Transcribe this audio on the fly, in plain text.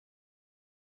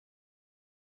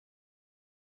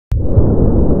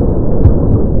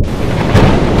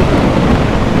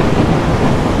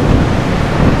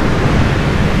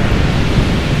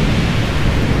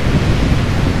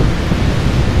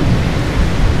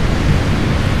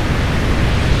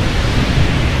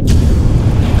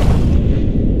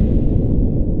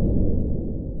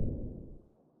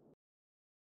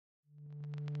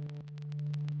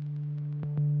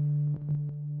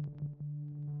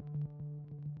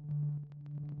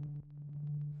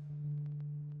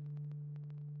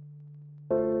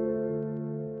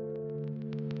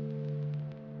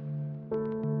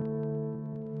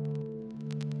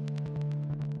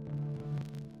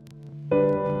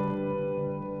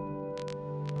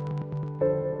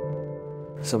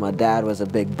So my dad was a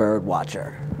big bird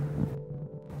watcher.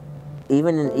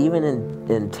 Even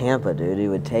in Tampa, dude, he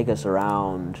would take us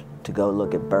around to go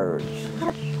look at birds.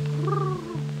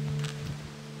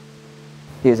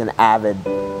 He was an avid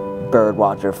bird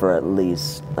watcher for at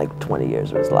least like 20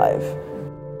 years of his life.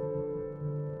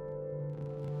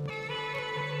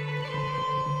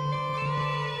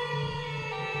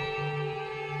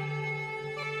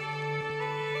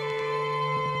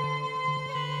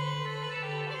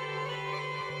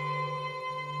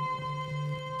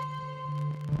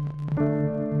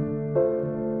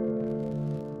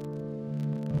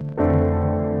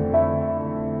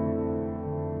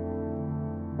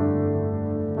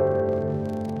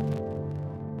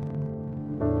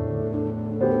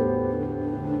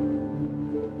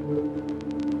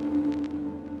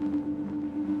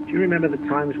 Do you remember the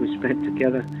times we spent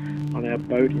together on our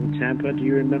boat in Tampa? Do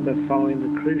you remember following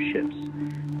the cruise ships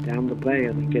down the bay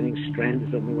and then getting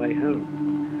stranded on the way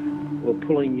home? Or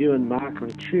pulling you and Mark on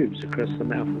tubes across the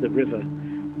mouth of the river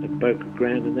at Boca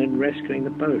Grande and then rescuing the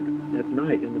boat at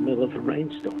night in the middle of a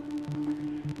rainstorm?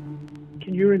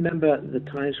 Can you remember the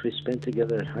times we spent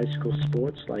together at high school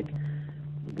sports, like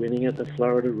winning at the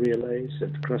Florida relays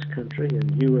at cross country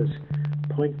and you as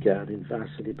point guard in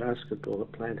varsity basketball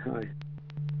at Plant High?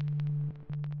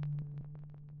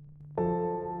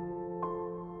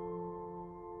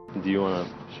 Do you want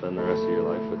to spend the rest of your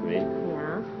life with me?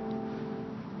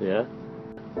 Yeah, Yeah?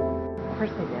 of course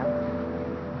I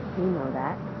do. You know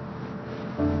that.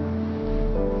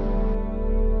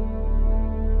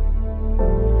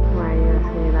 Why are you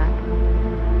asking me that?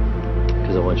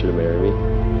 Because I want you to marry me.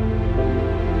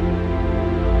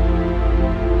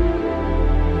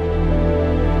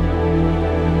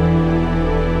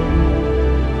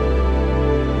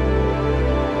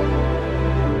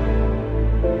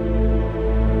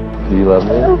 Do you love me?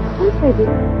 Oh, of course I do.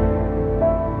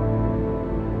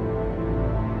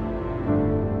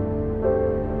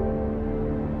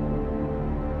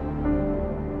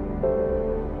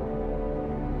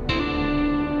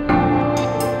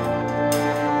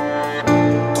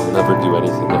 I'll never do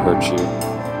anything to hurt you.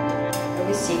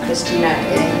 Obviously, Christina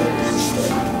is,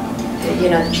 you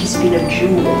know, she's been a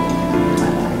jewel in my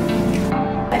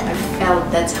life. I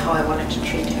felt that's how I wanted to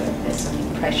treat her, as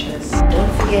something precious.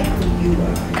 Don't forget who you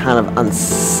are. Kind of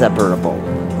inseparable.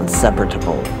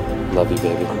 Love you,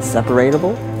 baby.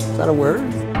 Inseparable? Is that a word?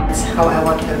 That's how I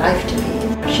want her life to be.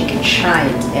 She can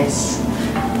shine as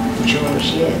the jewel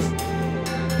she is.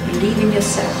 Believe in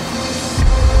yourself.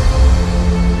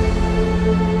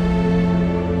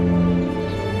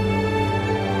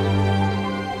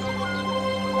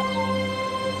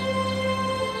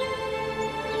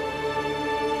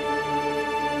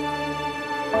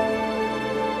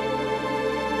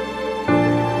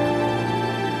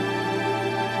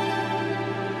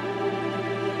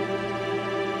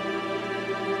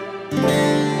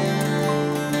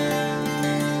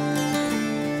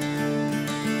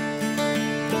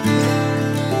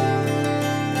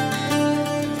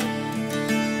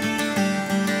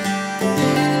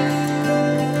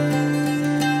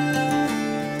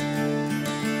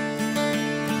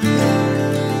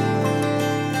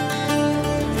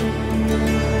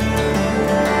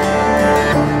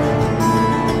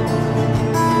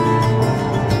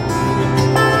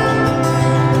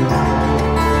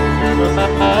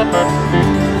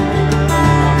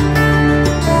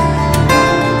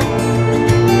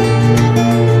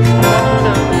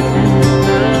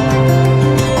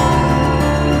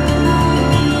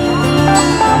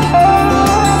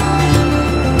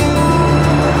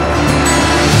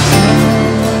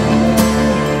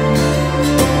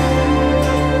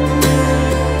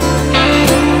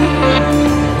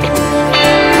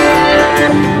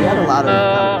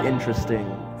 Interesting,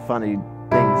 funny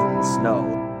things in the snow.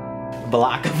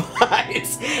 Block of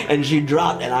ice, and she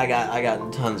dropped, and I got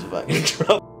in tons of fucking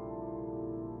trouble.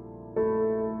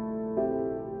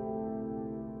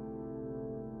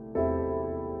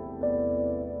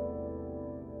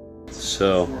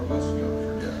 So,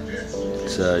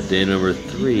 it's day number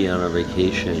 3 on our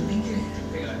vacation,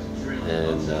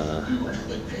 and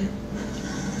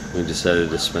we decided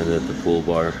to spend it at the pool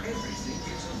bar.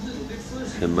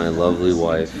 And my lovely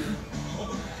wife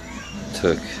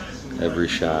took every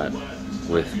shot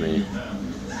with me.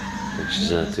 And she's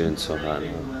not doing so hot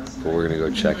now. But we're gonna go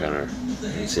check on her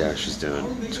and see how she's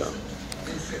doing. So.